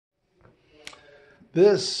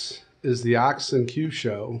This is the Ox and Q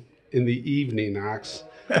show in the evening, Ox.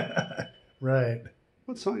 Right.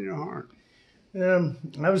 What's on your heart?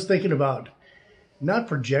 I was thinking about not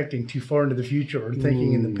projecting too far into the future or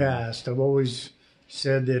thinking in the past. I've always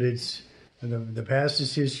said that it's the past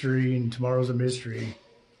is history and tomorrow's a mystery.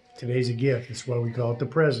 Today's a gift. That's why we call it the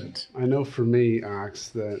present. I know for me, Ox,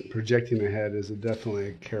 that projecting ahead is definitely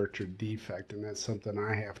a character defect, and that's something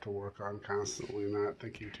I have to work on constantly, not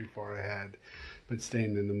thinking too far ahead, but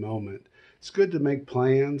staying in the moment. It's good to make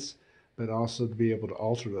plans, but also to be able to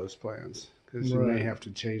alter those plans, because you may have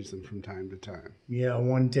to change them from time to time. Yeah,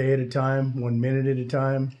 one day at a time, 1 minute at a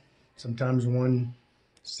time, sometimes 1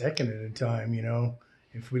 second at a time, you know.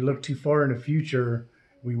 If we look too far in the future,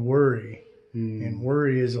 we worry. And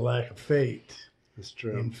worry is a lack of faith. That's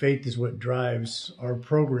true. And faith is what drives our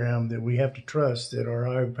program, that we have to trust that our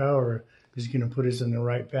higher power is going to put us in the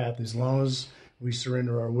right path as long as we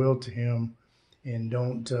surrender our will to him and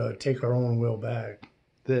don't take our own will back.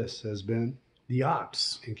 This has been The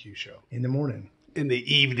Ox and Q show in the morning. in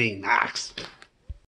the evening, Ox.